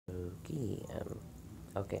PM.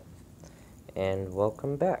 Okay, and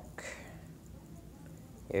welcome back.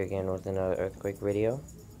 Here again with another earthquake video.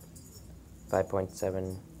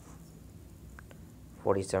 5.7,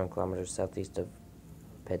 47 kilometers southeast of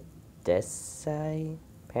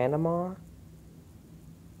Panama.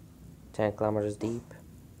 10 kilometers deep.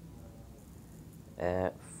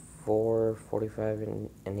 At 4:45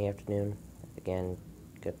 in the afternoon. Again,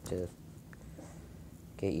 got to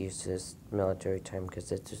get used to this military time because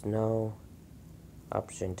there's no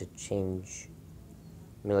option to change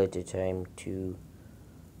military time to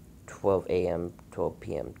 12 a.m., 12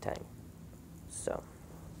 p.m. time. So,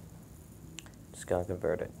 just gonna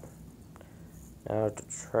convert it. Now to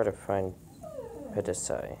try to find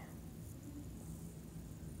Pedicai.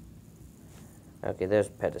 Okay, there's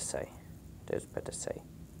Pedicai. There's Pedicai.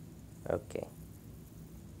 Okay.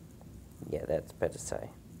 Yeah, that's Pedicai.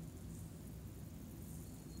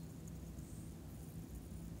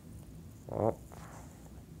 Well.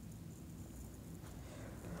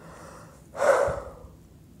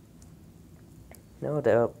 No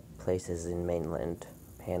doubt places in mainland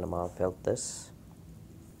Panama felt this.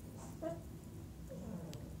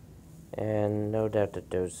 And no doubt that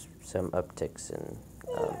there's some upticks in,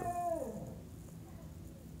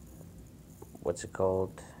 what's it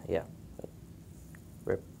called? Yeah,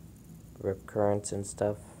 rip currents and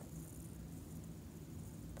stuff.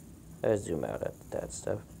 I zoom out at that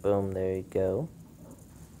stuff. Boom, there you go.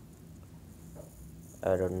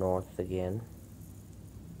 Out of north again.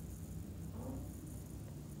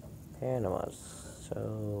 Panama's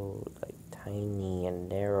so like tiny and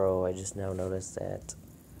narrow. I just now noticed that.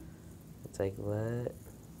 It's like what?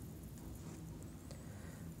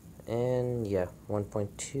 And yeah,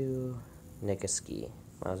 1.2 Nikiski.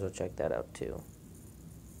 Might as well check that out too.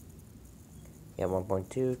 Yeah,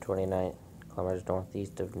 1.2, 29 kilometers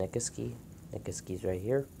northeast of Nikiski. Nikiski's right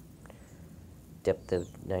here. Depth of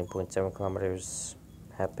 9.7 kilometers.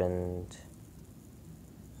 Happened,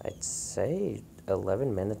 I'd say,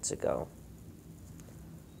 11 minutes ago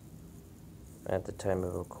at the time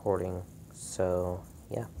of recording. So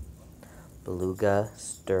yeah, Beluga,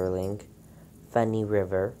 Sterling, Funny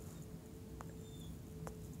River,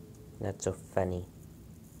 not so funny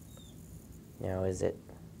now, is it?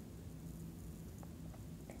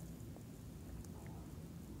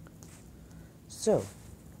 So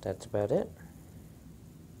that's about it.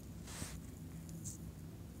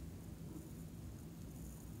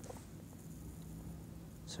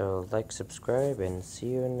 So like, subscribe, and see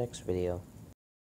you in the next video.